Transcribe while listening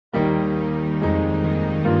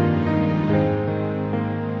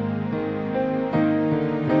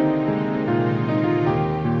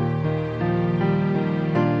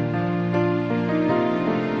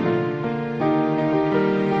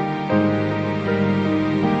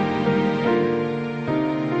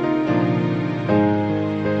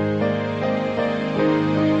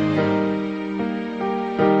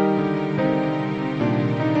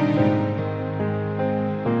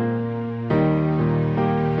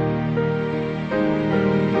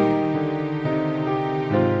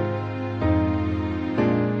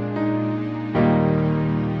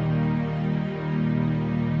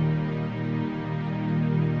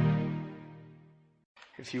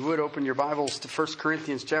If you would, open your Bibles to 1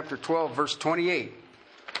 Corinthians chapter 12, verse 28.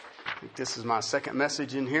 I think this is my second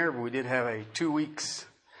message in here. We did have a 2 weeks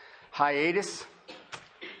hiatus.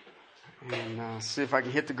 And see if I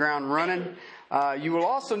can hit the ground running. You will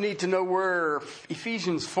also need to know where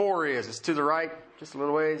Ephesians 4 is. It's to the right, just a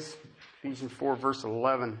little ways. Ephesians 4, verse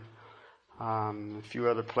 11. A few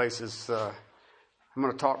other places. I'm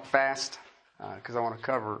going to talk fast because I want to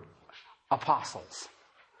cover apostles.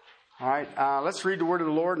 All right, let's read the word of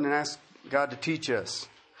the Lord and ask God to teach us.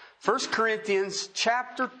 1 Corinthians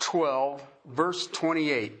chapter 12, verse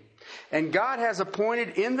 28. And God has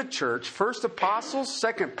appointed in the church first apostles,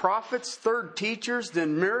 second prophets, third teachers,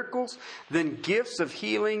 then miracles, then gifts of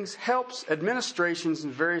healings, helps, administrations,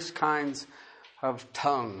 and various kinds of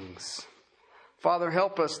tongues. Father,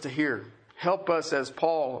 help us to hear. Help us, as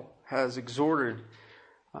Paul has exhorted,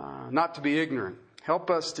 not to be ignorant. Help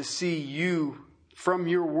us to see you from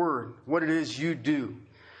your word, what it is you do.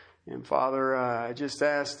 And Father, I just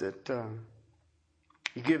ask that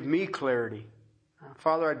you give me clarity.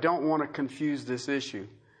 Father, I don't want to confuse this issue.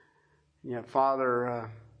 Yet,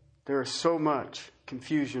 Father, there is so much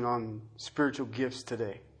confusion on spiritual gifts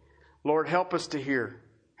today. Lord, help us to hear.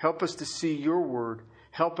 Help us to see your word.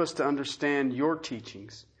 Help us to understand your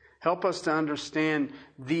teachings. Help us to understand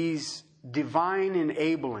these divine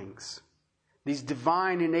enablings, these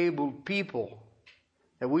divine enabled people,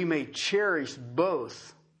 that we may cherish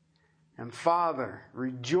both. And Father,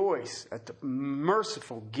 rejoice at the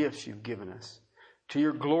merciful gifts you've given us. To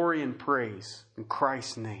your glory and praise. In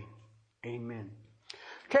Christ's name. Amen.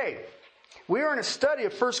 Okay. We are in a study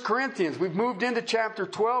of 1 Corinthians. We've moved into chapter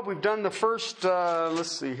 12. We've done the first,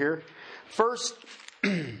 first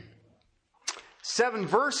 7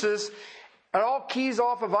 verses. It all keys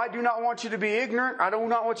off of, I do not want you to be ignorant. I do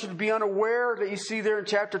not want you to be unaware, that you see there in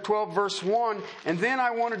chapter 12, verse 1. And then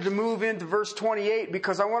I wanted to move into verse 28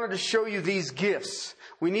 because I wanted to show you these gifts.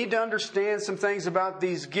 We need to understand some things about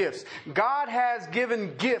these gifts. God has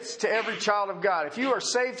given gifts to every child of God. If you are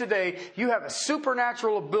saved today, you have a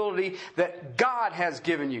supernatural ability that God has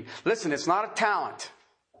given you. Listen, it's not a talent.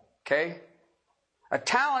 Okay? A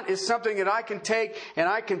talent is something that I can take and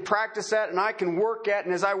I can practice at and I can work at.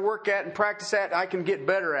 And as I work at and practice at, I can get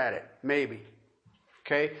better at it. Maybe.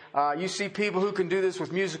 Okay? You see people who can do this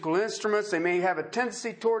with musical instruments. They may have a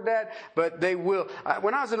tendency toward that, but they will.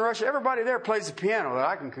 When I was in Russia, everybody there plays the piano, that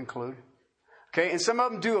I can conclude. Okay? And some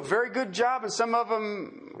of them do a very good job and some of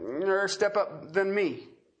them are a step up than me.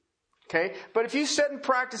 Okay? But if you sit and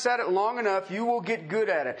practice at it long enough, you will get good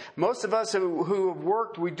at it. Most of us who have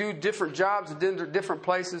worked, we do different jobs in different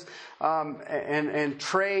places and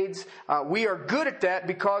trades. We are good at that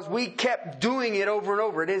because we kept doing it over and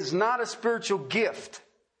over. It is not a spiritual gift.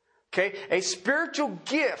 Okay? A spiritual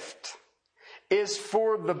gift is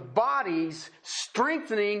for the body's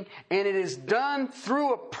strengthening, and it is done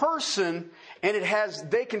through a person, and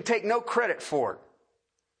they can take no credit for it.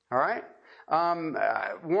 All right?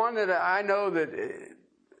 One that I know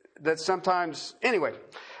that sometimes, anyway,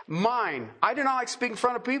 mine, I do not like speaking in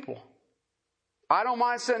front of people. I don't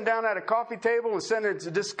mind sitting down at a coffee table and sitting there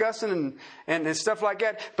discussing and stuff like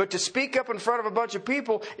that. But to speak up in front of a bunch of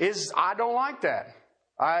people I don't like that.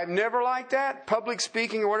 I've never liked that. Public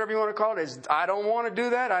speaking or whatever you want to call it I don't want to do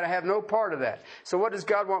that. I have no part of that. So what does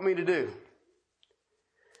God want me to do?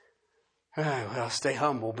 Well, stay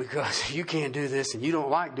humble because you can't do this and you don't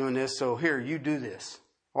like doing this. So here, you do this.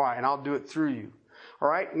 All right, and I'll do it through you. All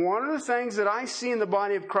right. One of the things that I see in the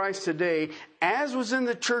body of Christ today, as was in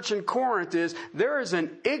the church in Corinth, is there is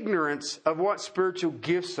an ignorance of what spiritual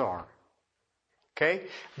gifts are. Okay.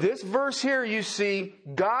 This verse here, you see,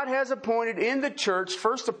 God has appointed in the church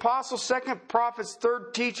first apostles, second prophets,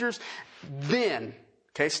 third teachers, then.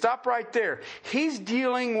 Okay, stop right there. He's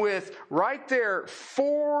dealing with, right there,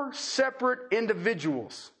 4 separate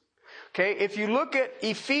individuals. Okay, if you look at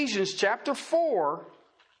Ephesians chapter 4,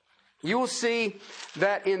 you will see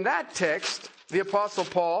that in that text, the Apostle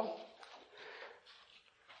Paul,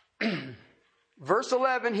 verse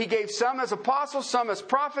 11, he gave some as apostles, some as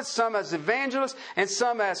prophets, some as evangelists, and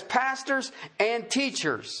some as pastors and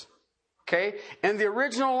teachers. Okay, in the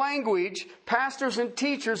original language, pastors and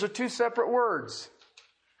teachers are 2 separate words.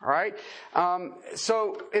 All right.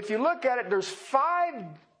 So if you look at it, there's 5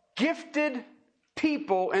 gifted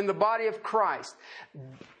people in the body of Christ.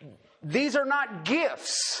 These are not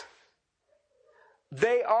gifts.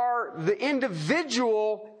 The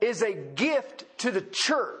individual is a gift to the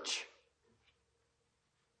church.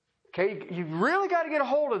 Okay. You really got to get a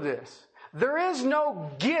hold of this. There is no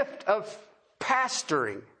gift of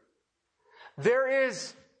pastoring. There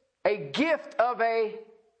is a gift of a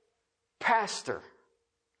pastor.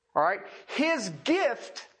 All right? His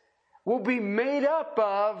gift will be made up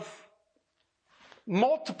of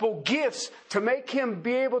multiple gifts to make him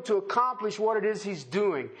be able to accomplish what it is he's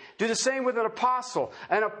doing. Do the same with an apostle.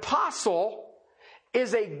 An apostle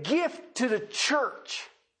is a gift to the church.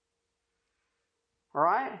 All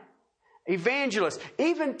right? Evangelists,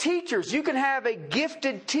 even teachers. You can have a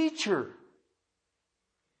gifted teacher.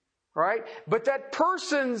 Right? But that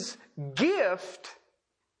person's gift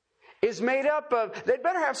is made up of, they'd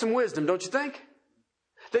better have some wisdom, don't you think?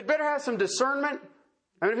 They'd better have some discernment.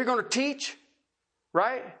 I mean, if you're going to teach,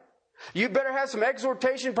 right? You better have some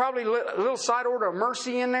exhortation, probably a little side order of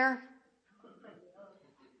mercy in there.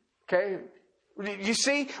 Okay? You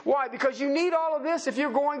see? Why? Because you need all of this if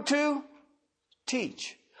you're going to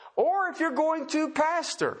teach. Or if you're going to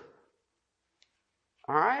pastor.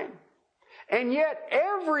 All right? And yet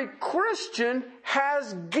every Christian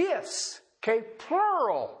has gifts. Okay?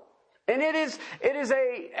 Plural. And it is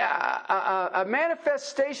a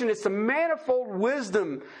manifestation. It's the manifold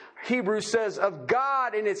wisdom, Hebrews says, of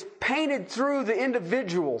God, and it's painted through the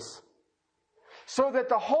individuals. So that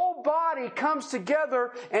the whole body comes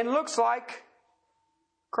together and looks like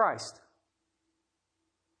Christ.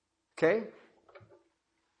 Okay?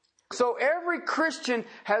 So every Christian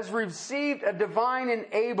has received a divine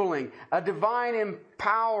enabling, a divine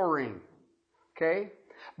empowering. Okay?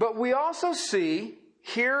 But we also see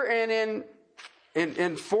here and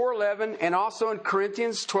in 4:11 and also in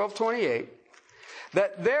Corinthians 12:28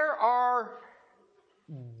 that there are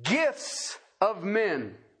gifts of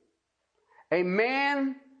men. A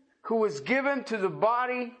man who was given to the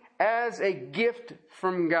body as a gift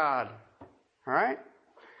from God. All right?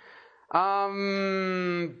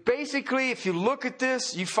 Basically, if you look at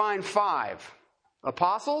this, you find 5.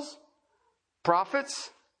 Apostles, prophets,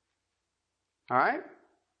 all right?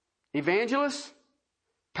 Evangelists,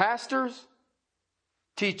 pastors,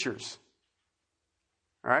 teachers.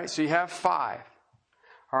 All right, so you have 5.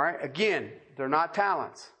 All right, again, they're not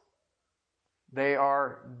talents. They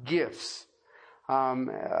are gifts.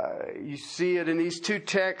 You see it in these 2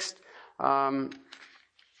 texts.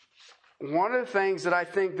 One of the things that I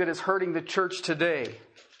think that is hurting the church today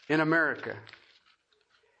in America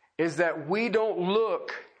is that we don't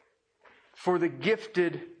look for the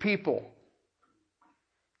gifted people.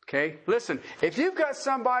 Okay? Listen, if you've got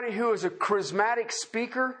somebody who is a charismatic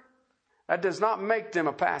speaker, that does not make them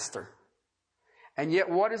a pastor. And yet,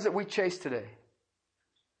 what is it we chase today?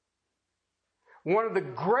 One of the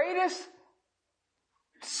greatest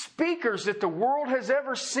speakers that the world has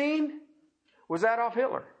ever seen was Adolf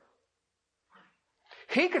Hitler.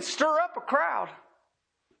 He could stir up a crowd.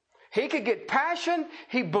 He could get passion.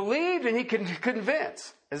 He believed and he could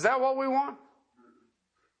convince. Is that what we want?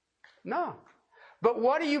 No. But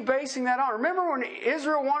what are you basing that on? Remember when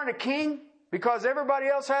Israel wanted a king because everybody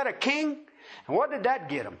else had a king? And what did that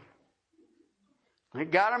get them?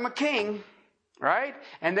 It got them a king, right?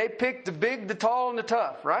 And they picked the big, the tall, and the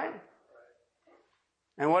tough, right?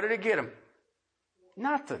 And what did it get them?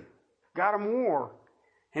 Nothing. Got them war.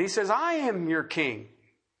 And he says, I am your king,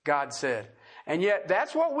 God said. And yet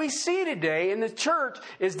that's what we see today in the church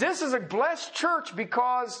is this is a blessed church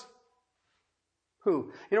because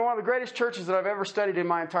who? You know, one of the greatest churches that I've ever studied in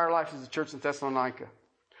my entire life is the church in Thessalonica.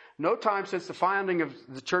 No time since the founding of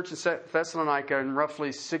the church in Thessalonica in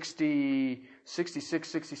roughly 66,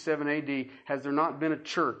 67 AD has there not been a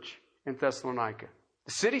church in Thessalonica.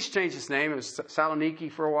 The city's changed its name. It was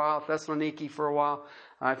Saloniki for a while, Thessaloniki for a while.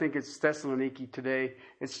 I think it's Thessaloniki today.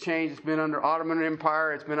 It's changed. It's been under Ottoman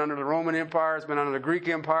Empire. It's been under the Roman Empire. It's been under the Greek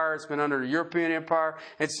Empire. It's been under the European Empire.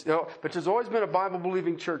 But there's always been a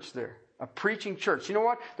Bible-believing church there. A preaching church. You know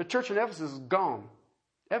what? The church in Ephesus is gone.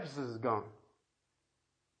 Ephesus is gone.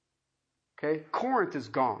 Okay? Corinth is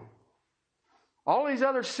gone. All these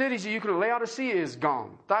other cities that you can, Laodicea is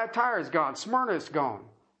gone. Thyatira is gone. Smyrna is gone.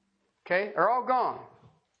 Okay? They're all gone.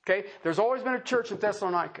 Okay? There's always been a church in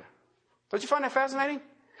Thessalonica. Don't you find that fascinating?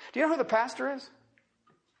 Do you know who the pastor is?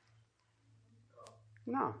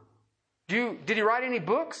 No. Did he write any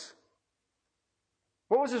books?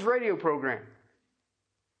 What was his radio program?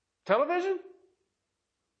 Television?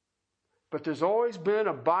 But there's always been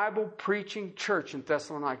a Bible-preaching church in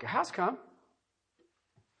Thessalonica. How's come?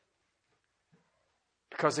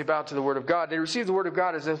 Because they bowed to the Word of God. They received the Word of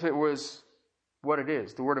God as if it was what it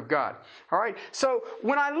is, the Word of God. All right? So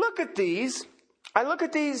when I look at these,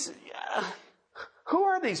 who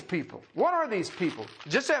are these people? What are these people?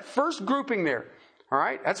 Just that first grouping there. All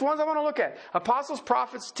right? That's the ones I want to look at. Apostles,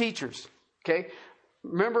 prophets, teachers. Okay?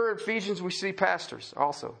 Remember in Ephesians we see pastors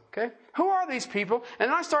also. Okay? Who are these people? And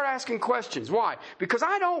then I start asking questions. Why? Because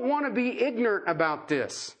I don't want to be ignorant about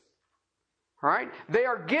this. All right? They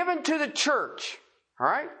are given to the church. All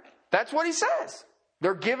right? That's what he says.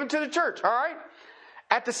 They're given to the church. All right?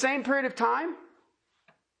 At the same period of time,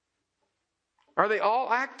 are they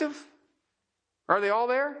all active? Are they all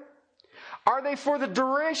there? Are they for the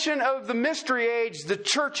duration of the mystery age, the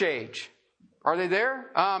church age? Are they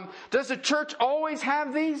there? Does the church always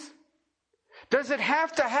have these? Does it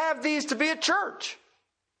have to have these to be a church?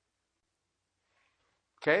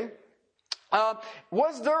 Okay.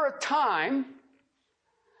 Was there a time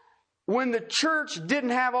when the church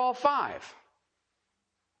didn't have all five?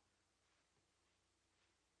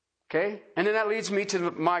 Okay. And then that leads me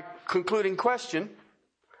to my concluding question.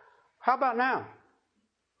 How about now?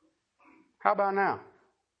 How about now?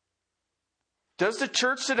 Does the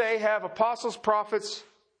church today have apostles, prophets,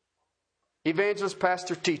 evangelists,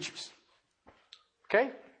 pastors, teachers? Okay?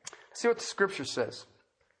 Let's see what the scripture says.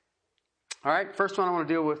 All right, first one I want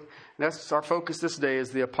to deal with, and that's our focus this day, is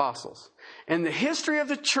the apostles. In the history of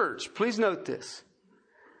the church, please note this.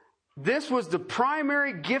 This was the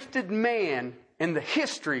primary gifted man in the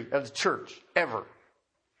history of the church, ever.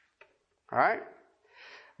 All right?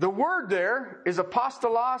 The word there is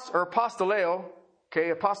apostolos or apostoleo. Okay,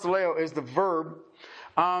 apostoleo is the verb.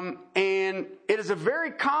 And it is a very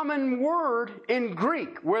common word in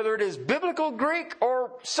Greek, whether it is biblical Greek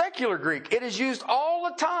or secular Greek. It is used all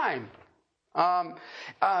the time. I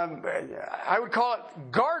would call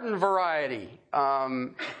it garden variety.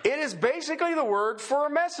 It is basically the word for a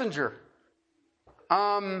messenger.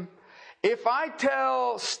 If I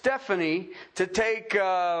tell Stephanie to take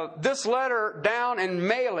this letter down and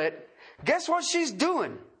mail it, guess what she's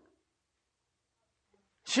doing?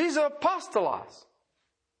 She's an apostolos.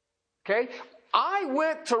 Okay? I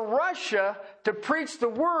went to Russia to preach the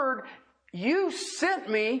word. You sent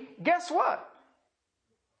me, guess what?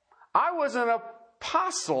 I was an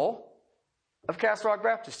apostle of Castle Rock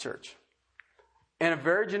Baptist Church. In a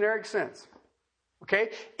very generic sense.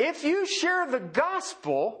 Okay? If you share the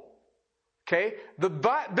gospel, okay, the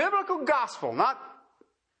biblical gospel, not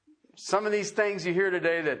some of these things you hear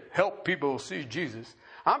today that help people see Jesus.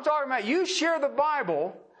 I'm talking about you share the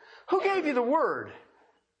Bible. Who gave you the word?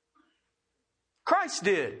 Christ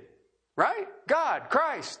did. Right? God,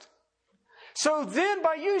 Christ. So then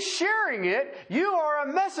by you sharing it, you are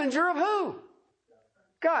a messenger of who?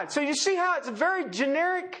 God. So you see how it's a very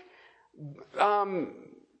generic term.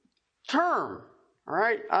 All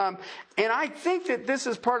right? And I think that this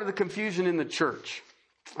is part of the confusion in the church.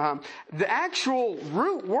 The actual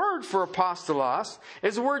root word for apostolos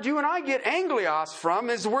is the word you and I get anglios from,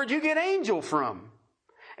 is the word you get angel from.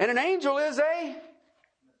 And an angel is a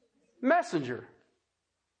messenger.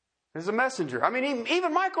 Is a messenger. I mean,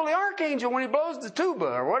 even Michael the archangel, when he blows the tuba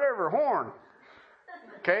or whatever, horn.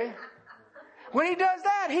 Okay? When he does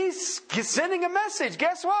that, he's sending a message.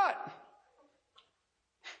 Guess what?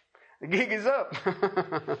 The gig is up.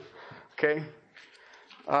 Okay?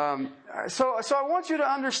 So I want you to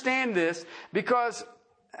understand this, because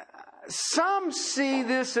some see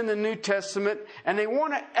this in the New Testament and they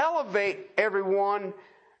want to elevate everyone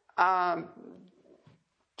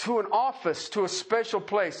to an office, to a special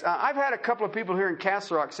place. I've had a couple of people here in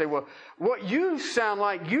Castle Rock say, well, what you sound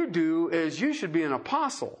like you do is you should be an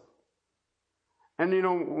apostle. And, you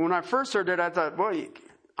know, when I first heard that, I thought, well,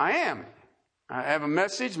 I am. I have a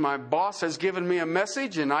message. My boss has given me a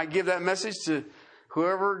message, and I give that message to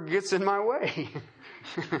whoever gets in my way.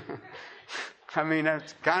 I mean,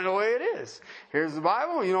 that's kind of the way it is. Here's the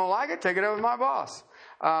Bible. You don't like it, take it up with my boss.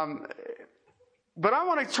 But I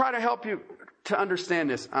want to try to help you to understand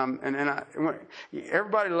this.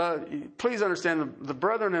 Everybody please understand, the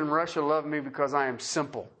brethren in Russia love me because I am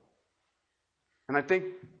simple. And I think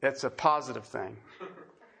that's a positive thing.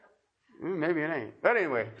 Maybe it ain't. But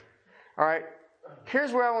anyway, all right.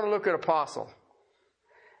 Here's where I want to look at apostle.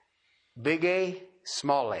 Big A,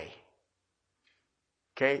 small a.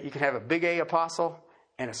 Okay? You can have a big A apostle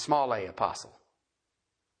and a small a apostle.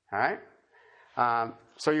 All right?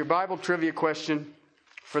 So your Bible trivia question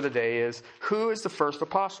for the day is, who is the first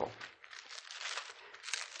apostle?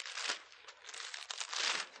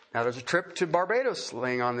 Now there's a trip to Barbados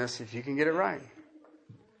laying on this if you can get it right.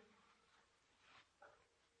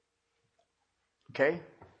 Okay?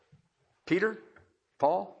 Peter?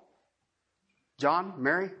 Paul? John?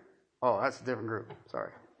 Mary? Oh, that's a different group.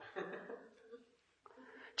 Sorry.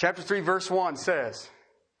 Chapter 3, verse 1 says,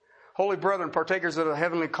 Holy brethren, partakers of the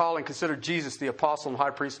heavenly calling, consider Jesus the apostle and high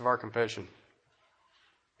priest of our confession.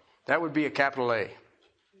 That would be a capital A.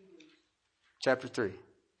 Chapter 3,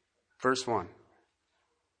 verse 1.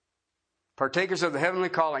 Partakers of the heavenly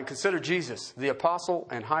calling, consider Jesus the apostle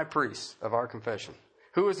and high priest of our confession.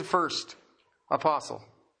 Who is the first apostle?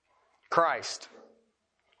 Christ.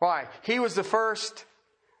 Why? He was the first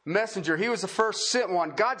messenger. He was the first sent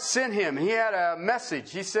one. God sent him. He had a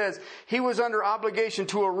message. He says he was under obligation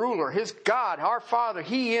to a ruler. His God, our Father,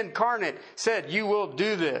 He incarnate said, you will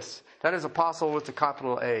do this. That is apostle with the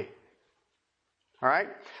capital A. All right?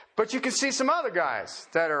 But you can see some other guys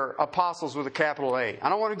that are apostles with a capital A. I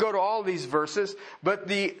don't want to go to all these verses, but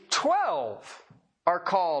the 12 are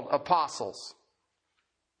called apostles.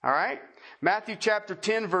 All right? Matthew chapter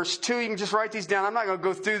 10, verse 2. You can just write these down. I'm not going to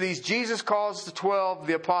go through these. Jesus calls the 12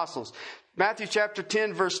 the apostles. Matthew chapter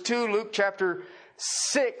 10, verse 2. Luke chapter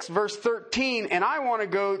 6, verse 13. And I want to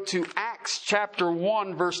go to Acts chapter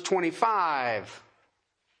 1, verse 25.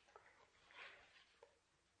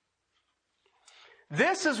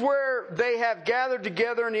 This is where they have gathered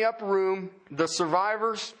together in the upper room, the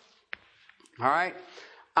survivors. All right?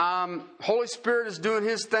 Holy Spirit is doing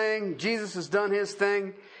His thing. Jesus has done His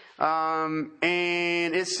thing.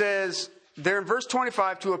 And it says there in verse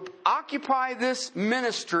 25, to occupy this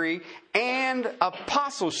ministry and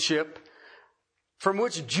apostleship from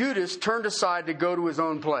which Judas turned aside to go to his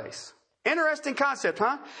own place. Interesting concept,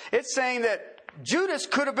 huh? It's saying that Judas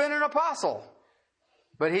could have been an apostle,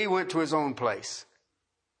 but he went to his own place.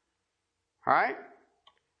 All right?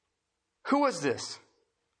 Who was this?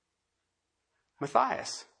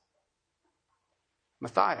 Matthias.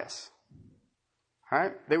 Matthias. All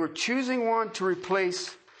right? They were choosing one to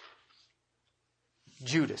replace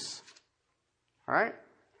Judas. All right?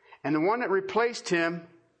 And the one that replaced him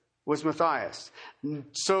was Matthias.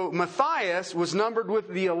 So Matthias was numbered with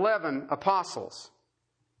the 11 apostles.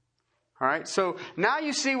 All right? So now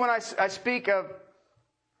you see when I speak of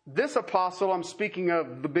this apostle, I'm speaking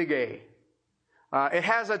of the big A. It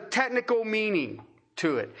has a technical meaning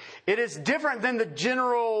to it. It is different than the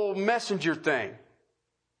general messenger thing.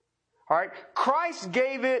 All right? Christ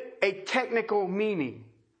gave it a technical meaning.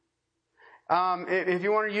 If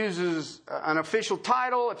you want to use an official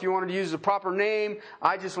title, if you want to use a proper name,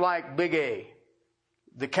 I just like big A,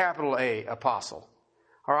 the capital A apostle.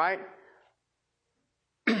 All right?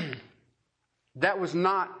 That was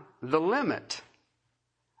not the limit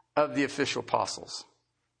of the official apostles.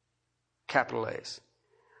 Capital A's.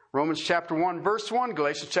 Romans chapter 1 verse 1,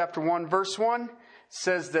 Galatians chapter 1 verse 1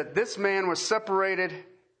 says that this man was separated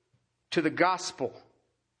to the gospel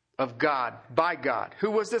of God, by God.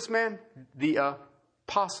 Who was this man? The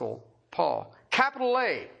apostle Paul. Capital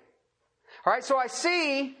A. All right, so I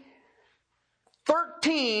see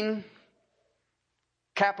 13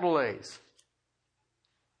 capital A's.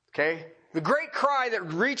 Okay? The great cry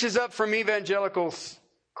that reaches up from evangelical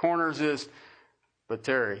corners is, but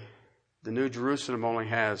Terry, the New Jerusalem only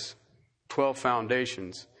has 12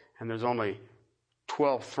 foundations, and there's only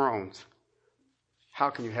 12 thrones. How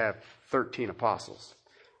can you have 13 apostles?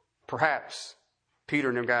 Perhaps Peter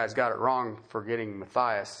and them guys got it wrong for getting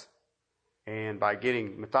Matthias. And by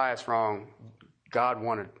getting Matthias wrong, God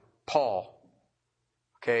wanted Paul.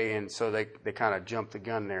 Okay, and so they kind of jumped the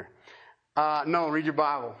gun there. No, read your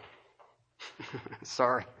Bible.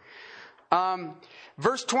 Sorry.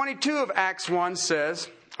 Verse 22 of Acts 1 says,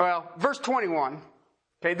 verse 21.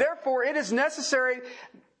 Okay, therefore it is necessary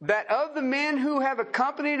that of the men who have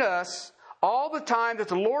accompanied us all the time that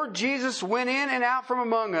the Lord Jesus went in and out from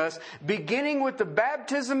among us, beginning with the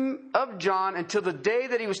baptism of John until the day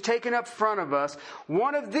that He was taken up front of us,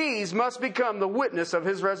 one of these must become the witness of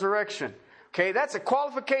His resurrection. Okay, that's a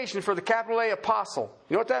qualification for the capital A apostle.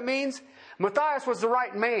 You know what that means? Matthias was the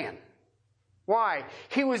right man. Why?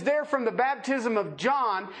 He was there from the baptism of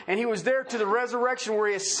John, and he was there to the resurrection where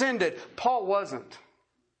he ascended. Paul wasn't.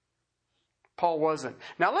 Paul wasn't.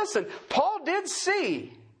 Now listen, Paul did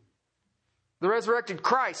see the resurrected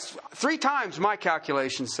Christ 3 times, my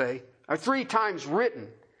calculations say, or 3 times written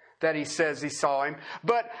that he says he saw Him.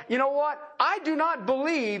 But you know what? I do not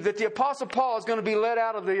believe that the Apostle Paul is going to be let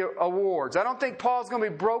out of the awards. I don't think Paul's going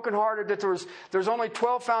to be brokenhearted that there's only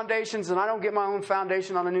 12 foundations and I don't get my own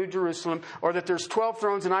foundation on the New Jerusalem, or that there's 12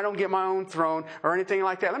 thrones and I don't get my own throne, or anything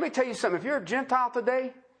like that. Let me tell you something. If you're a Gentile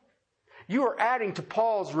today, you are adding to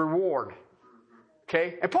Paul's reward.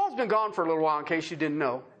 Okay? And Paul's been gone for a little while, in case you didn't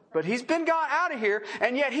know. But he's been gone out of here,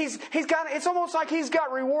 and yet he's got, it's almost like he's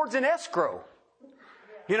got rewards in escrow.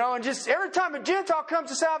 You know, and just every time a Gentile comes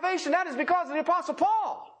to salvation, that is because of the Apostle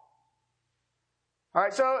Paul. All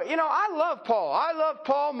right, so, you know, I love Paul. I love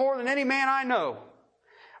Paul more than any man I know.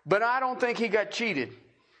 But I don't think he got cheated.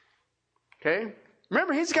 Okay?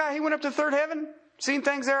 Remember, he went up to the third heaven, seen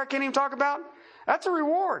things there I can't even talk about. That's a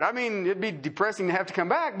reward. I mean, it'd be depressing to have to come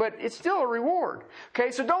back, but it's still a reward.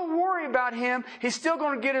 Okay, so don't worry about him. He's still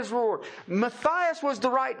going to get his reward. Matthias was the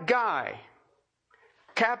right guy.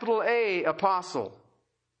 Capital A, apostle.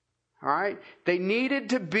 All right? They needed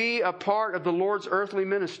to be a part of the Lord's earthly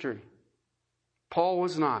ministry. Paul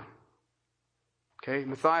was not. Okay?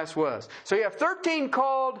 Matthias was. So you have 13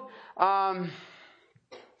 called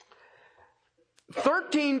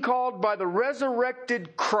by the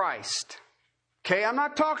resurrected Christ. Okay? I'm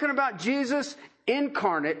not talking about Jesus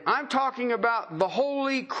incarnate. I'm talking about the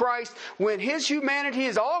Holy Christ when His humanity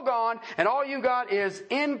is all gone and all you got is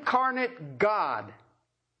incarnate God.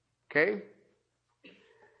 Okay?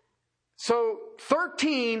 So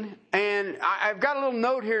 13, and I've got a little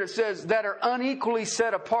note here that says that are unequally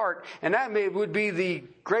set apart, and that would be the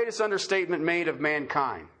greatest understatement made of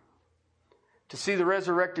mankind. To see the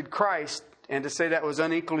resurrected Christ and to say that was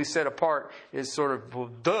unequally set apart is sort of,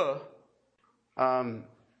 well, duh.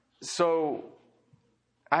 So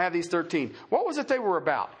I have these 13. What was it they were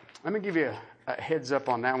about? Let me give you a heads up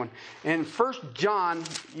on that one. In 1 John,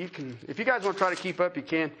 you can, if you guys want to try to keep up, you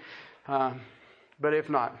can. But if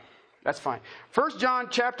not, that's fine. 1 John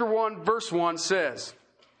chapter 1 verse 1 says,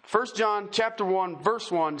 1 John chapter 1 verse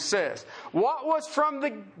 1 says, what was from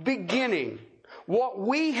the beginning, what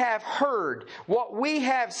we have heard, what we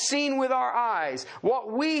have seen with our eyes,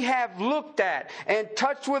 what we have looked at and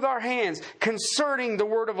touched with our hands concerning the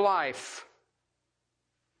word of life.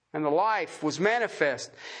 And the life was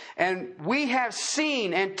manifest. And we have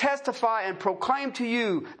seen and testify and proclaim to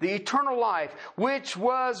you the eternal life, which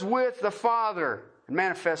was with the Father, and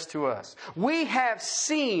manifest to us. We have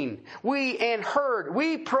seen, and heard,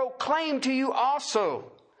 we proclaim to you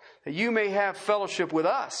also, that you may have fellowship with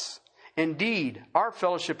us. Indeed, our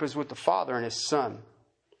fellowship is with the Father and His Son,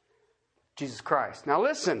 Jesus Christ. Now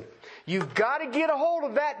listen, you've got to get a hold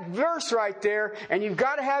of that verse right there, and you've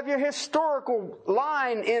got to have your historical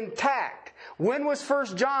line intact. When was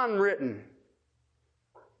 1 John written?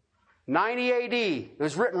 90 AD. It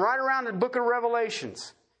was written right around the book of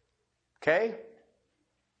Revelations. Okay?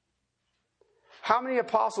 How many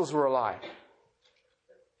apostles were alive?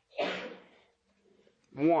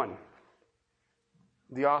 One.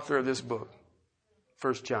 The author of this book,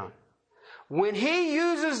 1 John. When he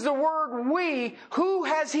uses the word we, who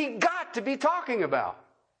has he got to be talking about?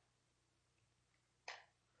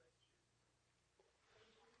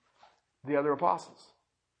 The other apostles.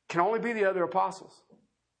 Can only be the other apostles.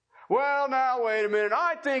 Well, now, wait a minute.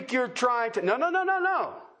 I think you're trying to... No.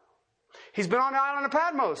 He's been on the island of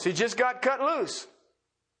Patmos. He just got cut loose.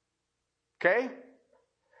 Okay?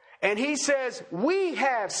 And he says, we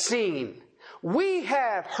have seen... We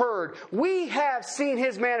have heard. We have seen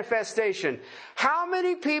His manifestation. How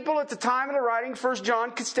many people at the time of the writing of 1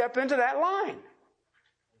 John could step into that line?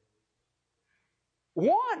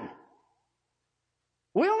 One.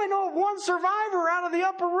 We only know of one survivor out of the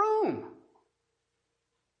upper room.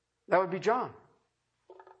 That would be John.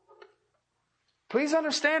 Please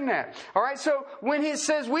understand that. All right, so when he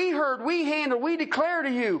says we heard, we handled, we declare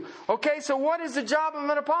to you. Okay, so what is the job of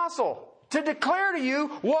an apostle? To declare to you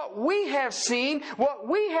what we have seen, what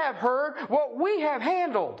we have heard, what we have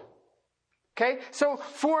handled. Okay? So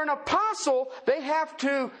for an apostle, they have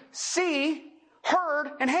to see,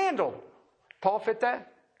 heard, and handled. Paul fit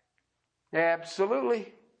that?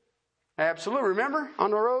 Absolutely. Absolutely. Remember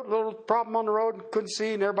on the road, little problem on the road, couldn't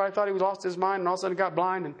see, and everybody thought he was lost his mind, and all of a sudden got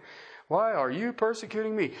blind, and why are you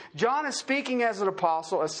persecuting me? John is speaking as an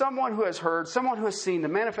apostle, as someone who has heard, someone who has seen the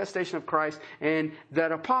manifestation of Christ, and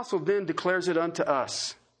that apostle then declares it unto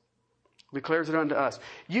us. Declares it unto us.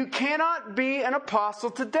 You cannot be an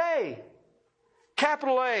apostle today.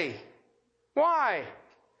 Capital A. Why?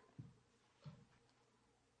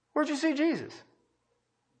 Where'd you see Jesus?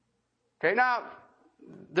 Okay, now,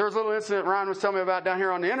 there was a little incident Ryan was telling me about down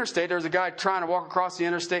here on the interstate. There was a guy trying to walk across the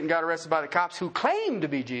interstate and got arrested by the cops who claimed to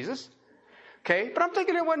be Jesus. Okay, but I'm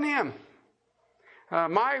thinking it wasn't him.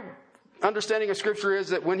 My understanding of Scripture is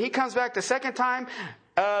that when he comes back the second time,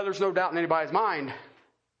 there's no doubt in anybody's mind.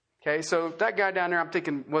 Okay, so that guy down there, I'm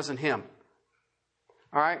thinking wasn't him.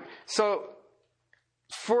 All right, so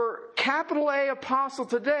for capital A apostle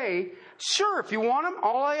today, sure, if you want him,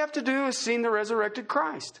 all I have to do is see the resurrected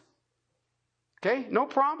Christ. Okay, no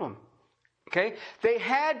problem. Okay, they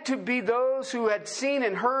had to be those who had seen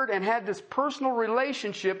and heard and had this personal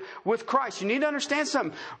relationship with Christ. You need to understand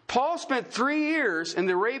something. Paul spent 3 years in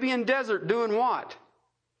the Arabian desert doing what?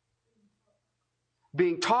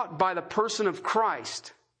 Being taught by the person of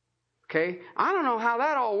Christ. Okay, I don't know how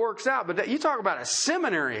that all works out, but you talk about a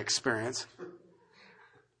seminary experience.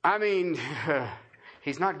 I mean,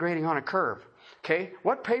 he's not grading on a curve. Okay,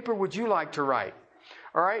 what paper would you like to write?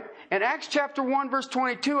 All right. In Acts chapter 1, verse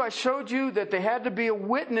 22, I showed you that they had to be a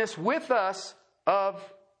witness with us of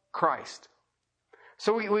Christ.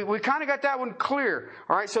 So we kind of got that one clear.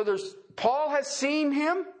 All right. So Paul has seen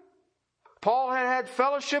him. Paul had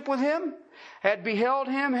fellowship with him, had beheld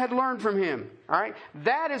him, had learned from him. All right?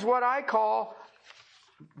 That is what I call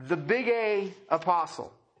the big A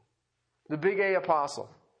apostle. The big A apostle.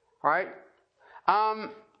 All right?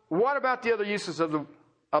 What about the other uses of the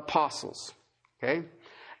apostles? Okay?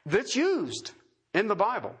 That's used in the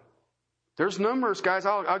Bible. There's numerous, guys.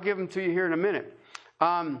 I'll give them to you here in a minute.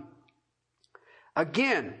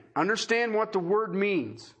 Again, understand what the word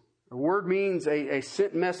means. The word means a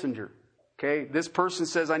sent messenger. Okay? This person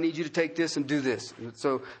says, I need you to take this and do this. And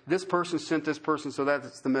so this person sent this person, so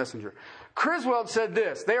that's the messenger. Criswell said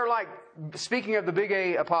this. They are like, speaking of the big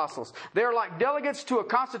A apostles, they are like delegates to a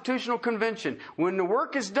constitutional convention. When the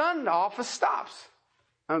work is done, the office stops.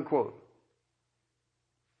 Unquote.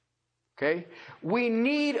 Okay? We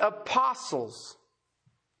need apostles.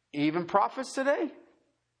 Even prophets today.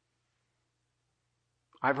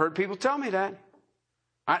 I've heard people tell me that.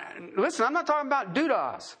 Listen, I'm not talking about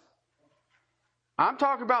doodahs. I'm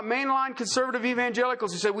talking about mainline conservative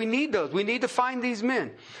evangelicals who say we need those. We need to find these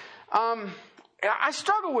men. I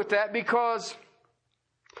struggle with that because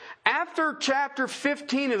after chapter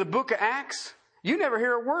 15 of the book of Acts, you never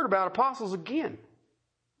hear a word about apostles again.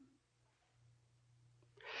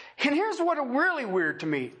 And here's what is really weird to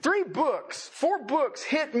me. 4 books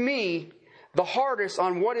hit me the hardest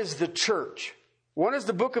on what is the church. One is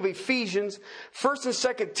the book of Ephesians, 1st and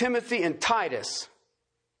 2nd Timothy, and Titus.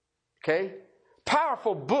 Okay?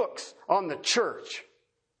 Powerful books on the church.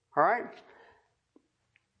 All right?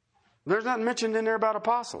 There's nothing mentioned in there about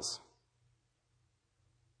apostles.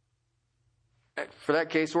 For that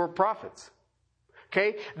case, or prophets.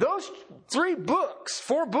 Okay? Those 4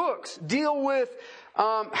 books, deal with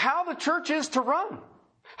how the church is to run.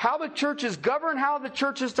 How the church is governed, how the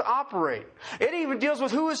church is to operate. It even deals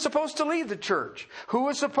with who is supposed to lead the church, who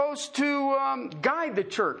is supposed to guide the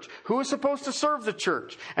church, who is supposed to serve the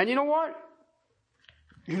church. And you know what?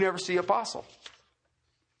 You never see apostle.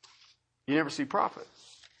 You never see prophet.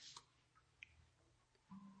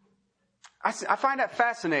 I find that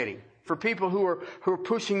fascinating for people who are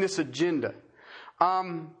pushing this agenda.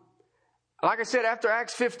 Like I said, after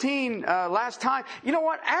Acts 15 last time, you know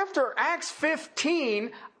what? After Acts 15,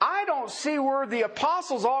 I don't see where the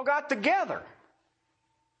apostles all got together.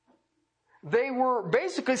 They were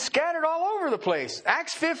basically scattered all over the place.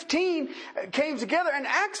 Acts 15 came together, and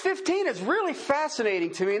Acts 15 is really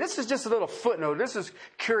fascinating to me. And this is just a little footnote. This is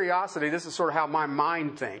curiosity. This is sort of how my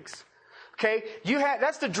mind thinks. Okay,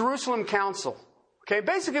 that's the Jerusalem Council. Okay,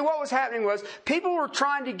 basically what was happening was people were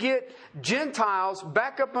trying to get Gentiles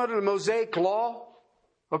back up under the Mosaic law.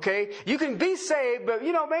 Okay, you can be saved, but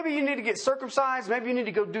maybe you need to get circumcised. Maybe you need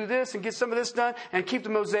to go do this and get some of this done and keep the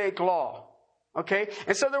Mosaic law. Okay,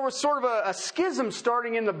 and so there was sort of a schism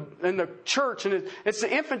starting in the church, and it's the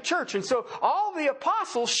infant church, and so all the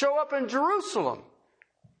apostles show up in Jerusalem.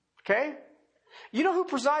 Okay, you know who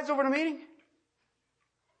presides over the meeting?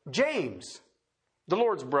 James, the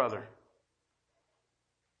Lord's brother.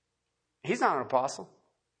 He's not an apostle.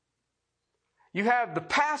 You have the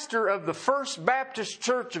pastor of the First Baptist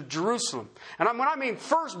Church of Jerusalem. And when I mean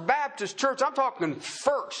First Baptist Church, I'm talking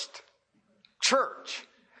first church.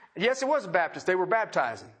 Yes, it was a Baptist. They were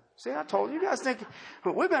baptizing. See, I told you. You guys think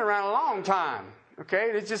we've been around a long time.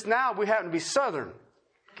 Okay, it's just now we happen to be Southern.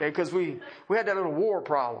 Okay, because we had that little war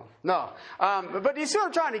problem. No, but you see what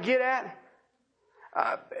I'm trying to get at?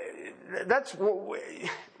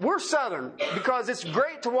 We're Southern because it's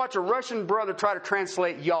great to watch a Russian brother try to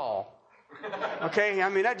translate y'all. Okay, I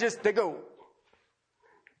mean they go.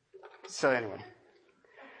 So anyway,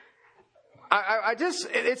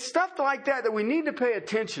 it's stuff like that we need to pay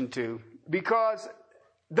attention to because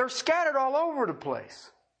they're scattered all over the place.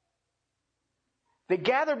 They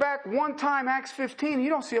gather back one time, Acts 15. You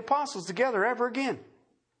don't see apostles together ever again.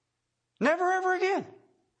 Never ever again.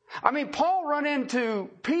 I mean, Paul run into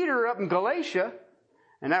Peter up in Galatia,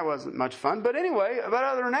 and that wasn't much fun. But anyway, but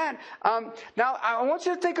other than that, now I want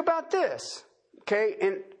you to think about this. Okay,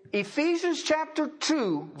 in Ephesians chapter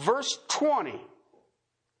 2, verse 20,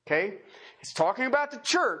 okay, it's talking about the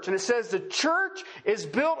church, and it says the church is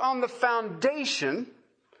built on the foundation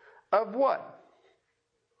of what?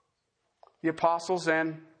 The apostles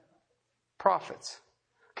and prophets.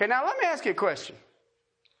 Okay, now let me ask you a question.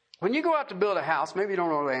 When you go out to build a house, maybe you don't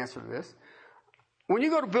know the answer to this. When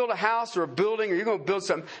you go to build a house or a building or you're going to build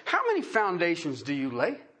something, how many foundations do you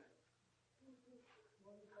lay?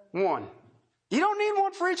 1. You don't need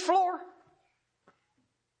one for each floor.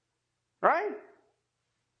 Right?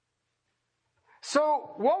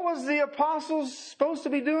 So what was the apostles supposed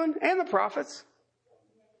to be doing? And the prophets?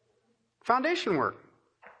 Foundation work.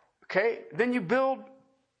 Okay? Then you build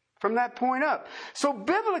from that point up. So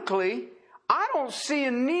biblically, I don't see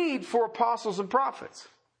a need for apostles and prophets.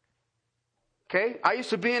 Okay? I used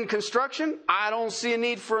to be in construction. I don't see a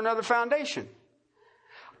need for another foundation.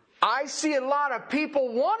 I see a lot of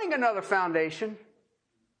people wanting another foundation.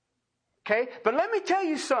 Okay? But let me tell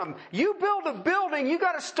you something. You build a building, you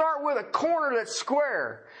got to start with a corner that's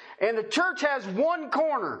square. And the church has one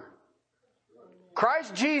corner.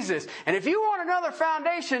 Christ Jesus. And if you want another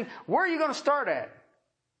foundation, where are you going to start at?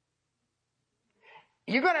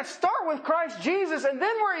 You're going to start with Christ Jesus, and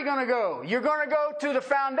then where are you going to go? You're going to go to the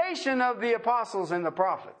foundation of the apostles and the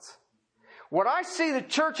prophets. What I see the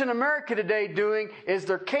church in America today doing is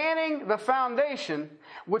they're canning the foundation,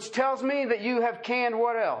 which tells me that you have canned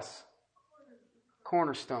what else?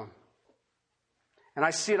 Cornerstone. And I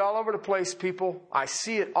see it all over the place, people. I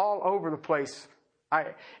see it all over the place.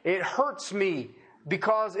 It hurts me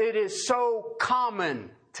because it is so common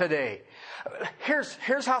today.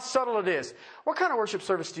 Here's how subtle it is. What kind of worship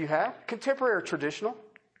service do you have? Contemporary or traditional?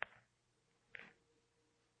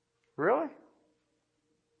 Really?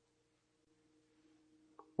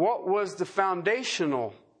 What was the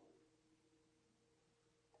foundational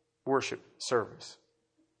worship service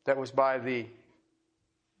that was by the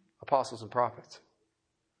apostles and prophets?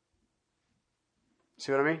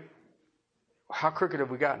 See what I mean? How crooked have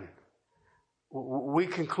we gotten? We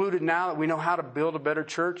concluded now that we know how to build a better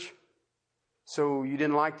church. So you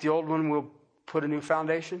didn't like the old one, we'll put a new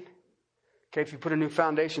foundation. Okay, if you put a new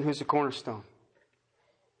foundation, who's the cornerstone?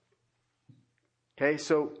 Okay,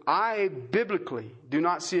 so I biblically do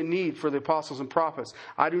not see a need for the apostles and prophets.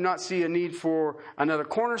 I do not see a need for another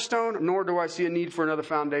cornerstone, nor do I see a need for another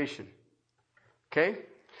foundation. Okay?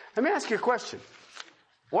 Let me ask you a question.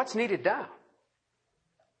 What's needed now?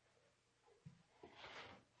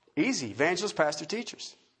 Easy. Evangelists, pastor,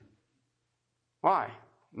 teachers. Why?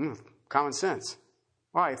 Common sense.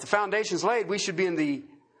 Why? If the foundation's laid, we should be in the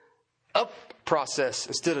up process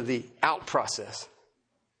instead of the out process.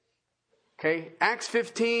 Okay, Acts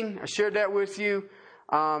 15, I shared that with you.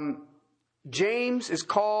 James is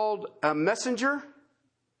called a messenger.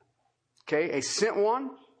 Okay, a sent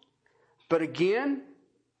one. But again,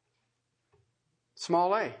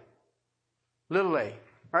 small a, little a. All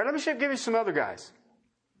right, let me give you some other guys.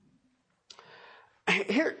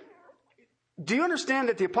 Here, do you understand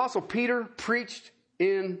that the Apostle Peter preached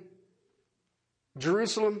in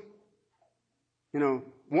Jerusalem? You know,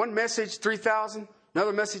 one message, 3,000.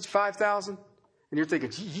 Another message, 5,000. And you're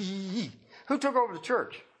thinking, who took over the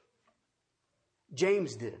church?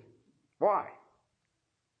 James did. Why?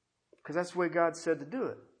 Because that's the way God said to do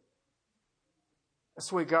it. That's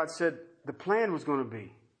the way God said the plan was going to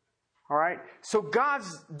be. All right? So God's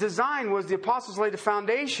design was the apostles laid the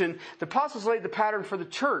foundation. The apostles laid the pattern for the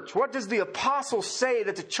church. What does the apostle say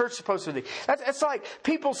that the church is supposed to be? It's like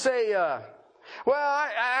people say, well,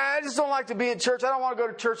 I just don't like to be in church. I don't want to go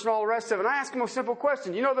to church and all the rest of it. And I ask them a simple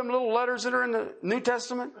question. You know them little letters that are in the New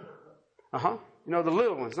Testament? You know, the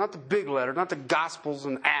little ones, not the big letters, not the Gospels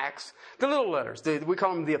and Acts. The little letters. We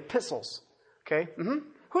call them the epistles. Okay?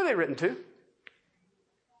 Who are they written to?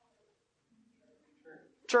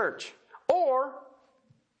 Church. Or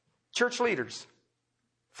church leaders.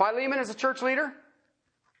 Philemon is a church leader.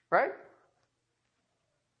 Right?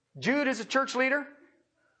 Jude is a church leader.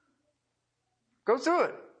 Go through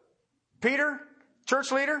it. Peter,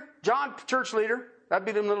 church leader. John, church leader. That'd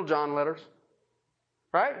be them little John letters.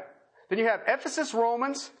 Right? Then you have Ephesus,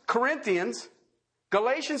 Romans, Corinthians,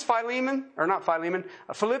 Galatians, Philippians.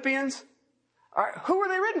 All right, who are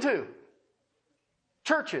they written to?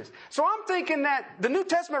 Churches. So I'm thinking that the New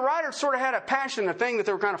Testament writers sort of had a passion, a thing that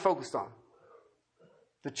they were kind of focused on.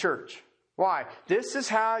 The church. Why? This is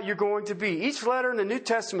how you're going to be. Each letter in the New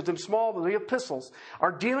Testament, them small, the epistles,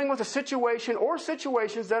 are dealing with a situation or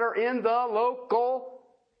situations that are in the local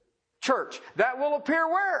church. That will appear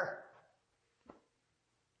where?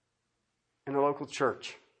 In the local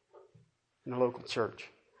church. In the local church.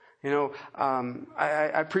 You know,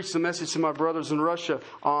 I preached a message to my brothers in Russia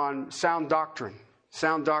on sound doctrine.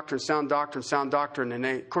 Sound doctrine, sound doctrine, sound doctrine. And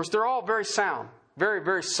of course, they're all very sound. Very,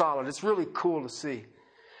 very solid. It's really cool to see.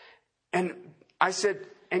 And I said,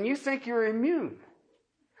 and you think you're immune?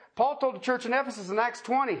 Paul told the church in Ephesus in Acts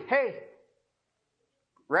 20, hey,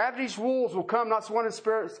 ravaged wolves will come, not one in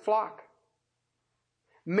spirit's flock.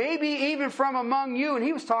 Maybe even from among you. And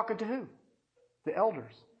he was talking to who? The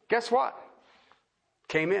elders. Guess what?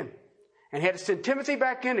 Came in. And he had to send Timothy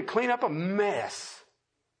back in to clean up a mess.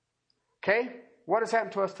 Okay? What has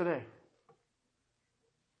happened to us today?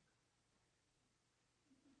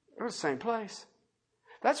 It was the same place.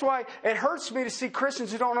 That's why it hurts me to see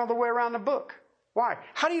Christians who don't know the way around the book. Why?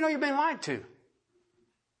 How do you know you're being lied to?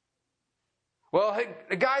 Well,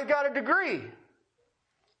 the guy got a degree.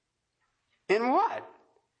 In what?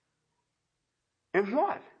 In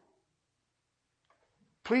what?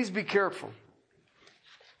 Please be careful.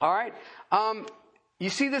 All right? You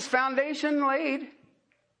see this foundation laid.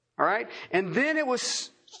 All right? And then it was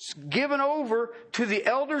given over to the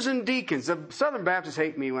elders and deacons. The Southern Baptists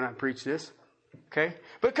hate me when I preach this. Okay?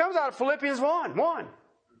 But it comes out of Philippians 1.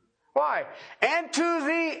 Why? And to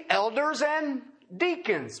the elders and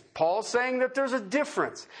deacons. Paul's saying that there's a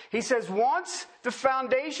difference. He says once the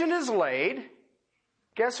foundation is laid,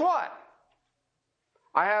 guess what?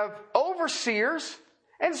 I have overseers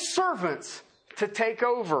and servants to take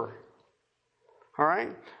over. All right?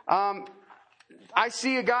 I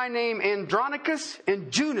see a guy named Andronicus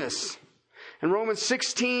and Junus in Romans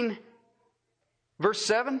 16, verse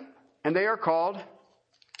 7, and they are called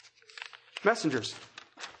messengers,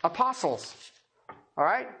 apostles. All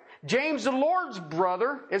right? James, the Lord's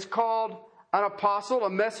brother, is called an apostle, a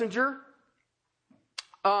messenger.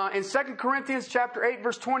 In 2 Corinthians chapter 8,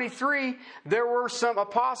 verse 23, there were some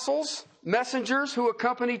apostles, messengers who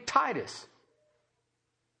accompanied Titus.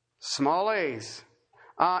 Small a's.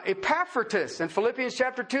 Epaphroditus in Philippians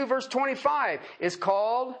chapter 2, verse 25 is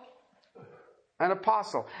called an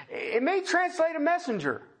apostle. It may translate a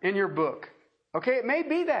messenger in your book. Okay, it may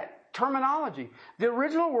be that terminology. The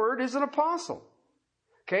original word is an apostle.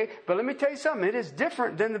 Okay, but let me tell you something. It is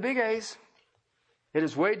different than the big A's. It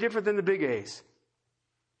is way different than the big A's.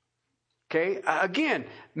 Okay, again,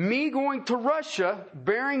 me going to Russia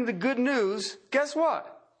bearing the good news, guess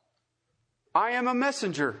what? I am a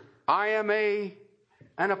messenger. I am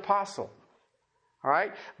an apostle. All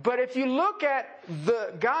right? But if you look at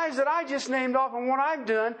the guys that I just named off and what I've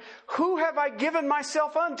done, who have I given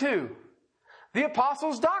myself unto? The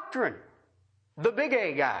apostles' doctrine. The big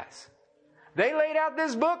A guys. They laid out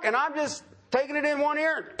this book and I'm just taking it in one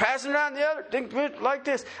ear and passing it out in the other, like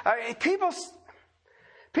this.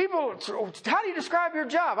 People, how do you describe your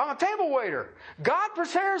job? I'm a table waiter. God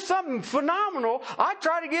prepares something phenomenal. I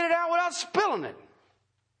try to get it out without spilling it.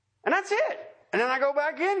 And that's it. And then I go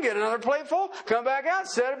back in, get another plateful, come back out,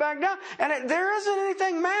 set it back down. And there isn't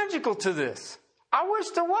anything magical to this. I wish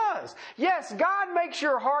there was. Yes, God makes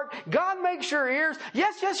your heart. God makes your ears.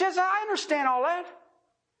 Yes, I understand all that.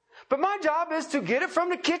 But my job is to get it from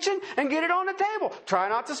the kitchen and get it on the table. Try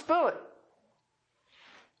not to spill it.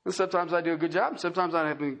 And sometimes I do a good job. Sometimes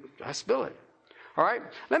I spill it. All right.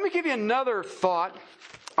 Let me give you another thought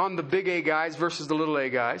on the big A guys versus the little A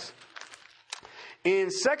guys. In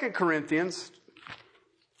 2 Corinthians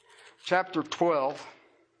chapter 12,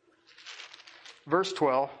 verse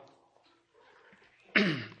 12,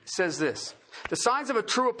 says this. The signs of a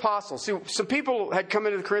true apostle. See, some people had come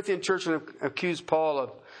into the Corinthian church and accused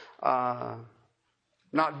Paul of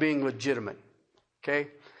not being legitimate. Okay?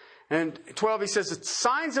 And 12, he says, the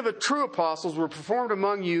signs of a true apostles were performed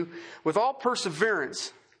among you with all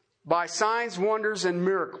perseverance by signs, wonders, and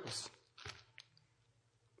miracles.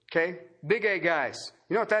 Okay? Big A guys.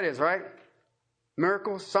 You know what that is, right?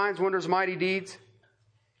 Miracles, signs, wonders, mighty deeds.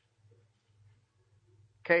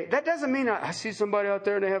 Okay? That doesn't mean I see somebody out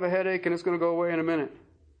there and they have a headache and it's going to go away in a minute.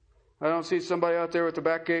 I don't see somebody out there with a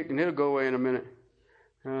backache and it'll go away in a minute.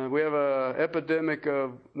 We have an epidemic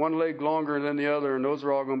of one leg longer than the other, and those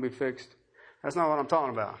are all going to be fixed. That's not what I'm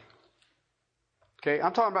talking about. Okay,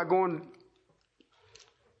 I'm talking about going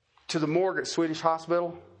to the morgue at Swedish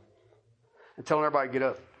Hospital and telling everybody to get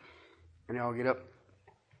up. And they all get up.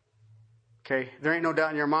 Okay, there ain't no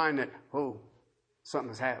doubt in your mind that, something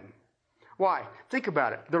has happened. Why? Think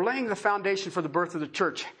about it. They're laying the foundation for the birth of the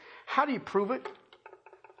church. How do you prove it?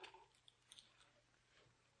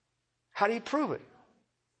 How do you prove it?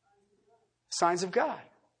 Signs of God.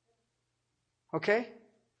 Okay?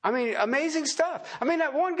 I mean, amazing stuff. I mean,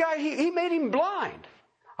 that one guy, he made him blind.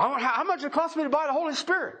 How much it cost me to buy the Holy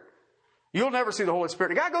Spirit? You'll never see the Holy Spirit.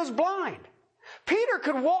 The guy goes blind. Peter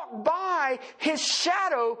could walk by. His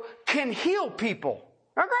shadow can heal people.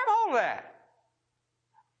 Now grab hold of that.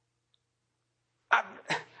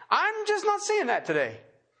 I'm just not seeing that today.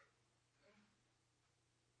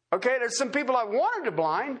 Okay, there's some people I wanted to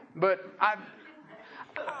blind, but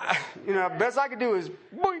best I could do is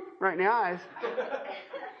boing right in the eyes.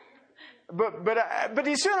 But do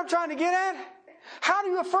you see what I'm trying to get at? How do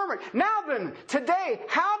you affirm it? Now then, today,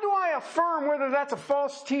 how do I affirm whether that's a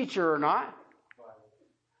false teacher or not?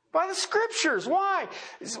 By the Scriptures. Why?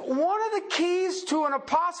 One of the keys to an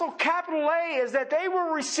apostle, capital A, is that they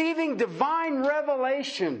were receiving divine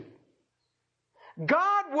revelation.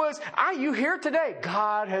 God was, you hear today,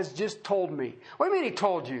 God has just told me. What do you mean He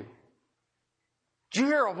told you? Did you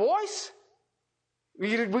hear a voice?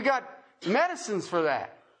 We got medicines for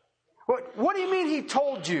that. What do you mean he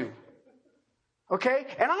told you? Okay?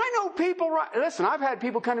 And I know people, listen, I've had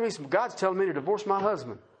people come to me and say, God's telling me to divorce my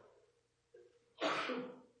husband.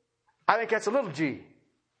 I think that's a little G.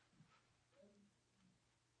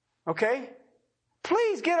 Okay?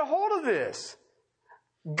 Please get a hold of this.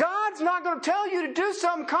 God's not going to tell you to do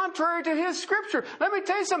something contrary to His Scripture. Let me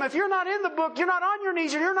tell you something. If you're not in the book, you're not on your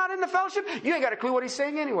knees, and you're not in the fellowship, you ain't got a clue what He's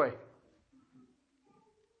saying anyway.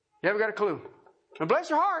 You haven't got a clue. And bless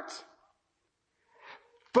your hearts.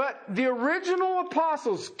 But the original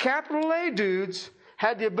apostles, capital A dudes,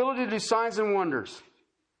 had the ability to do signs and wonders.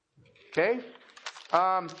 Okay?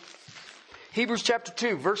 Hebrews chapter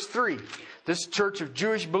 2, verse 3. This church of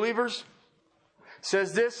Jewish believers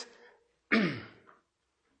says this.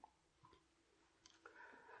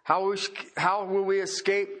 How will we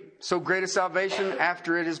escape so great a salvation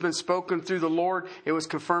after it has been spoken through the Lord? It was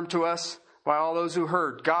confirmed to us by all those who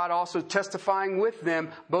heard. God also testifying with them,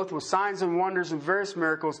 both with signs and wonders and various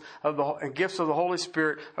miracles and gifts of the Holy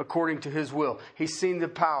Spirit according to His will. He's seen the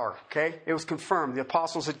power, okay? It was confirmed. The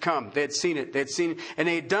apostles had come. They had seen it. And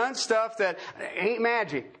they had done stuff that ain't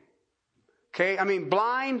magic. Okay? I mean,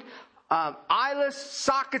 blind, eyeless,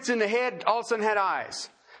 sockets in the head, all of a sudden had eyes.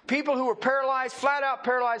 People who were paralyzed, flat out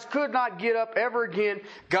paralyzed, could not get up ever again,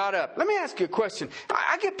 got up. Let me ask you a question.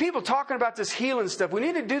 I get people talking about this healing stuff. We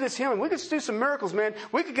need to do this healing. We could do some miracles, man.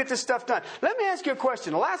 We could get this stuff done. Let me ask you a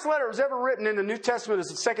question. The last letter that was ever written in the New Testament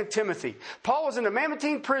is 2 Timothy. Paul was in the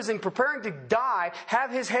Mamertine prison preparing to die,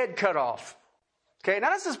 have his head cut off. Okay, now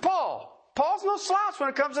this is Paul. Paul's no slouch when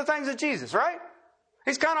it comes to things of Jesus, right?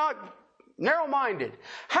 He's kind of narrow-minded.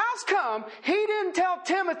 How's come he didn't tell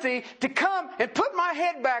Timothy to come and put my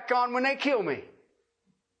head back on when they kill me?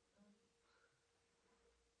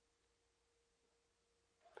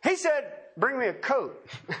 He said, bring me a coat.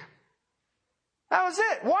 That was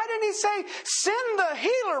it. Why didn't he say, send the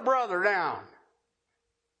healer brother down?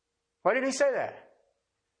 Why didn't he say that?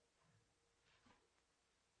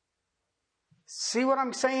 See what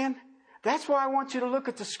I'm saying? That's why I want you to look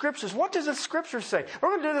at the Scriptures. What does the Scripture say? We're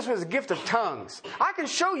going to do this with a gift of tongues. I can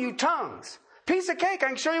show you tongues. Piece of cake, I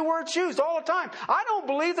can show you where it's used all the time. I don't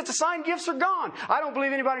believe that the sign gifts are gone. I don't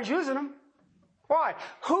believe anybody's using them. Why?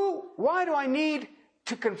 Why do I need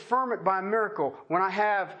to confirm it by a miracle when I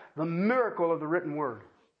have the miracle of the written Word?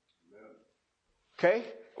 Okay?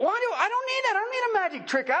 I don't need that. I don't need a magic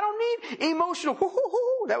trick. I don't need emotional,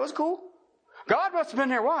 that was cool. God must have been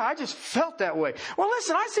there. Why? I just felt that way. Well,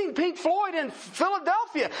 listen, I seen Pink Floyd in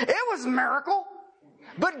Philadelphia. It was a miracle.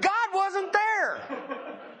 But God wasn't there.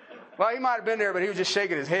 Well, He might have been there, but He was just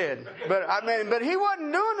shaking His head. But He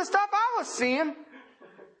wasn't doing the stuff I was seeing.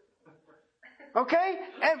 Okay?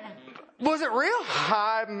 And was it real?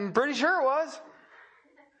 I'm pretty sure it was.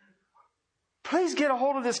 Please get a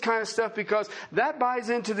hold of this kind of stuff because that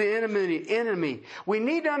buys into the enemy. We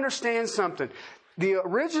need to understand something. The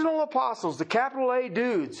original apostles, the capital A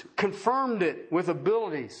dudes, confirmed it with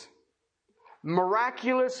abilities.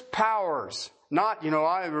 Miraculous powers. Not,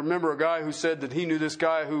 I remember a guy who said that he knew this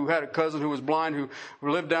guy who had a cousin who was blind who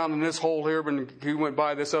lived down in this hole here, but he went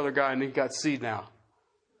by this other guy and he got to see now.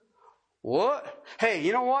 What? Hey,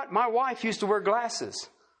 you know what? My wife used to wear glasses.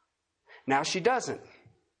 Now she doesn't.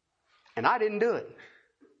 And I didn't do it.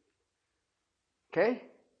 Okay?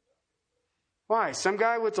 Why? Some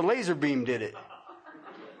guy with a laser beam did it.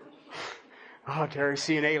 Oh, Terry's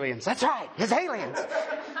seeing aliens. That's right. It's aliens.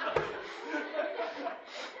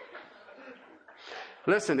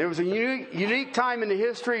 Listen, it was a unique time in the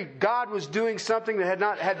history. God was doing something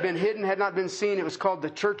that had been hidden, had not been seen. It was called the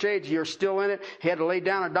church age. You're still in it. He had to lay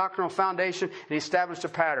down a doctrinal foundation, and He established a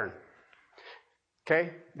pattern.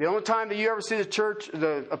 Okay? The only time that you ever see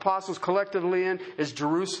the apostles collectively in is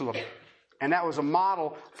Jerusalem. And that was a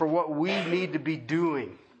model for what we need to be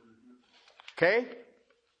doing. Okay?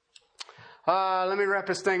 Let me wrap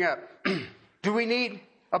this thing up. Do we need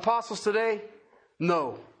apostles today?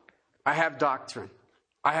 No. I have doctrine.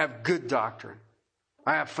 I have good doctrine.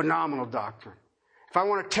 I have phenomenal doctrine. If I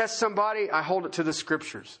want to test somebody, I hold it to the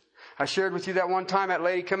Scriptures. I shared with you that one time that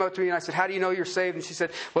lady came up to me and I said, how do you know you're saved? And she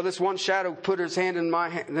said, well, this one shadow put his hand in my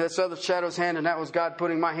hand, this other shadow's hand, and that was God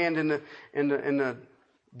putting my hand in the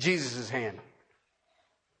Jesus' hand.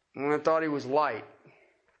 And I thought He was light.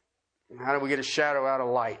 How do we get a shadow out of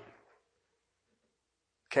light?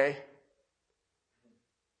 Okay?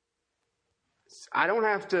 I don't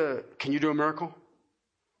have to... Can you do a miracle?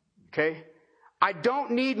 Okay? I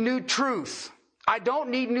don't need new truth. I don't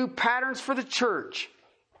need new patterns for the church.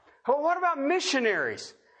 Well, what about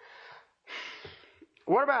missionaries?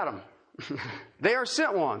 What about them? They are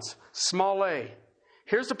sent ones. Small a.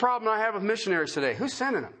 Here's the problem I have with missionaries today. Who's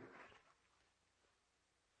sending them?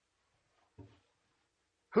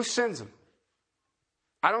 Who sends them?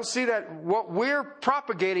 I don't see that. What we're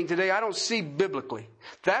propagating today, I don't see biblically.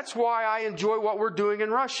 That's why I enjoy what we're doing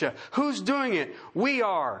in Russia. Who's doing it? We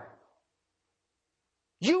are.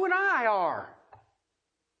 You and I are.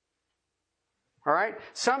 All right?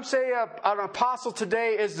 Some say an apostle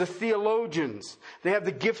today is the theologians. They have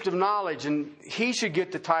the gift of knowledge, and he should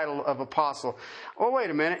get the title of apostle. Oh,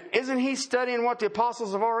 wait a minute. Isn't he studying what the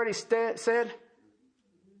apostles have already said?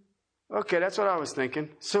 Okay, that's what I was thinking.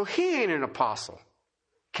 So he ain't an apostle.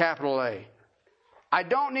 Capital A. I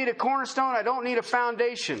don't need a cornerstone. I don't need a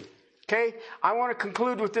foundation. Okay? I want to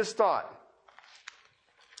conclude with this thought.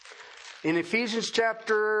 In Ephesians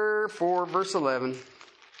chapter 4, verse 11.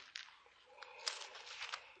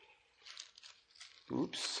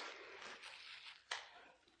 Oops.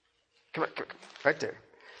 Come on. Right there.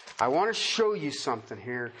 I want to show you something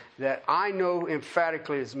here that I know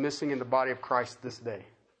emphatically is missing in the body of Christ this day.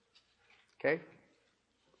 Okay?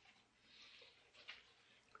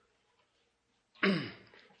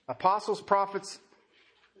 Apostles, prophets,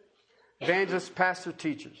 evangelists, pastors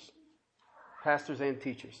and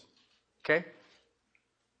teachers. Okay?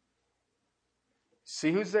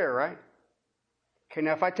 See who's there, right? Okay,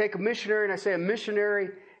 now if I take a missionary and I say a missionary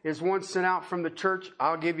is one sent out from the church,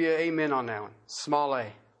 I'll give you an amen on that one. Small a.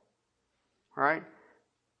 All right?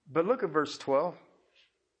 But look at verse 12.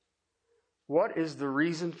 What is the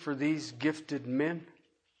reason for these gifted men?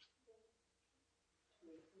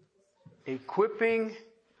 Equipping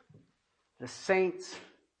the saints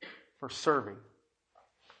for serving.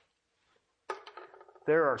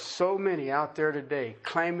 There are so many out there today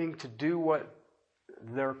claiming to do what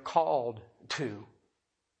they're called to,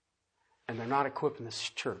 and they're not equipping this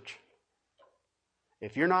church.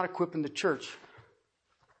 If you're not equipping the church,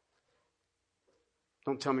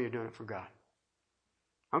 don't tell me you're doing it for God.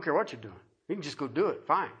 I don't care what you're doing. You can just go do it,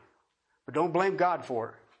 fine. But don't blame God for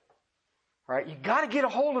it. All right? You got to get a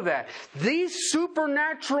hold of that. These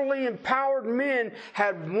supernaturally empowered men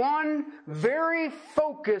had one very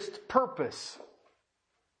focused purpose.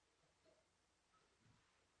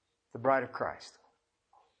 The bride of Christ.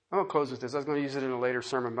 I'm going to close with this. I was going to use it in a later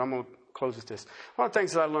sermon, but I'm going to close with this. One of the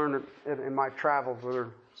things that I learned in my travels, whether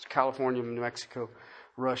it's California, New Mexico,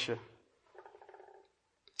 Russia,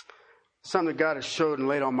 something that God has showed and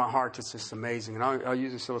laid on my heart that's just amazing. And I'll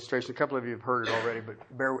use this illustration. A couple of you have heard it already, but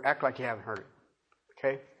act like you haven't heard it.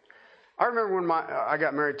 Okay? I remember when I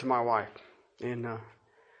got married to my wife. And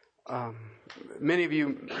many of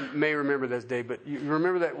you may remember this day, but you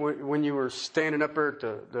remember that when you were standing up there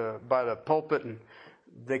at by the pulpit, and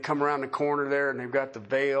they come around the corner there, and they've got the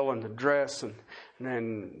veil and the dress, and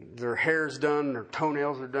then their hair's done, their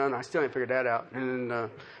toenails are done. I still ain't figured that out. And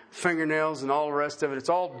then fingernails and all the rest of it. It's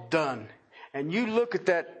all done. And you look at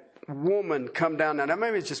that woman come down. Now,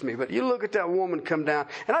 maybe it's just me, but you look at that woman come down.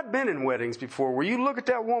 And I've been in weddings before where you look at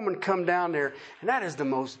that woman come down there, and that is the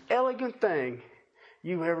most elegant thing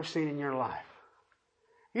you've ever seen in your life.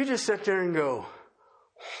 You just sit there and go,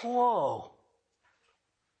 whoa.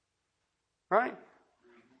 Right?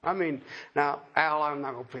 I mean, now, Al, I'm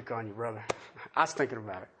not going to pick on you, brother. I was thinking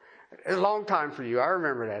about it. It's a long time for you. I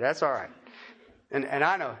remember that. That's all right. And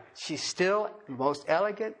I know she's still the most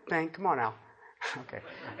elegant thing. Come on, Al. Okay.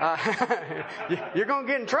 You're going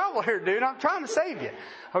to get in trouble here, dude. I'm trying to save you.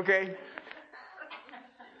 Okay.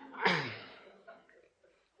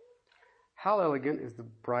 How elegant is the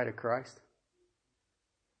bride of Christ?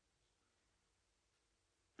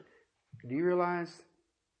 Do you realize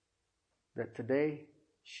that today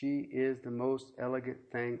she is the most elegant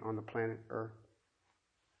thing on the planet Earth?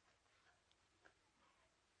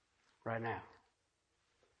 Right now.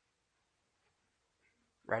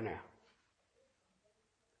 Right now.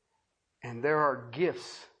 And there are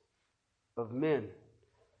gifts of men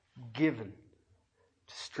given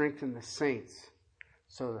to strengthen the saints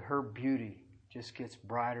so that her beauty just gets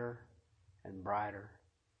brighter and brighter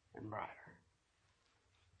and brighter.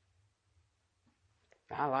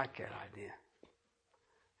 I like that idea.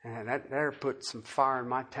 And that there put some fire in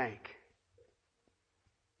my tank.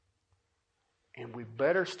 And we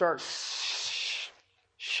better start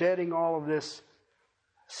shedding all of this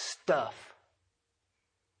stuff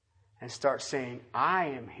and start saying, I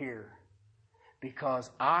am here because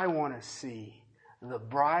I want to see the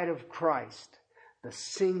bride of Christ, the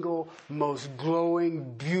single most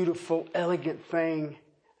glowing, beautiful, elegant thing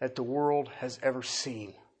that the world has ever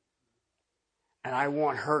seen. And I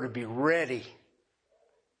want her to be ready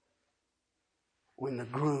when the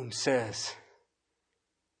groom says,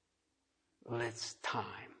 it's time.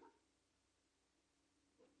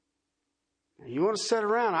 You want to sit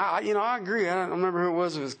around. I agree. I don't remember who it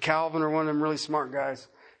was. It was Calvin or one of them really smart guys.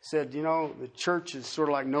 said, the church is sort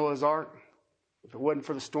of like Noah's Ark. If it wasn't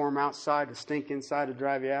for the storm outside, the stink inside would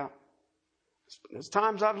drive you out. There's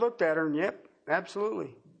times I've looked at her and yep,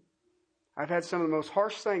 absolutely. I've had some of the most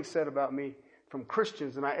harsh things said about me from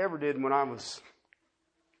Christians than I ever did when I was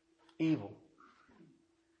evil.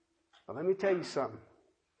 But let me tell you something.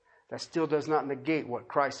 That still does not negate what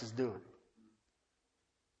Christ is doing.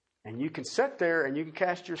 And you can sit there and you can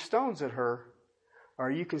cast your stones at her, or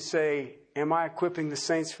you can say, am I equipping the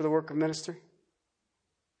saints for the work of ministry?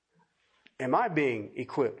 Am I being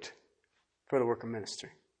equipped for the work of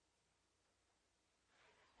ministry?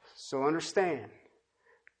 So understand,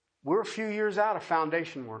 we're a few years out of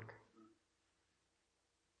foundation work.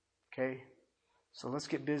 Okay? So let's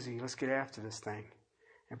get busy. Let's get after this thing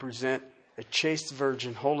and present a chaste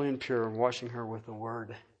virgin, holy and pure, and washing her with the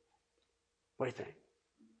word. What do you think?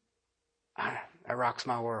 That rocks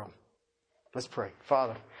my world. Let's pray.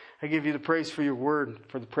 Father, I give you the praise for your word,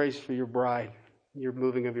 for the praise for your bride, your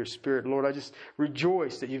moving of your spirit. Lord, I just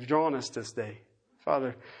rejoice that you've drawn us this day.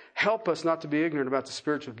 Father, help us not to be ignorant about the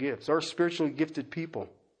spiritual gifts, our spiritually gifted people.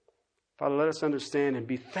 Father, let us understand and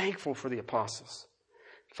be thankful for the apostles.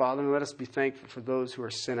 Father, let us be thankful for those who are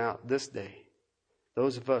sent out this day.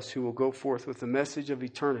 Those of us who will go forth with the message of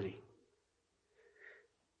eternity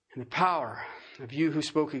and the power of you who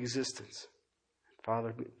spoke existence.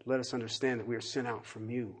 Father, let us understand that we are sent out from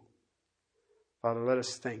you. Father, let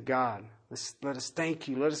us thank God. Let us thank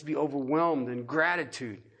you. Let us be overwhelmed in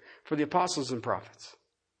gratitude for the apostles and prophets.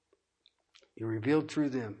 You revealed through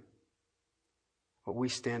them what we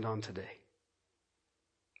stand on today.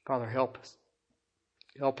 Father, help us.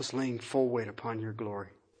 Help us laying full weight upon your glory.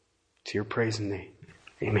 To your praise and name.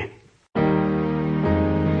 Amen.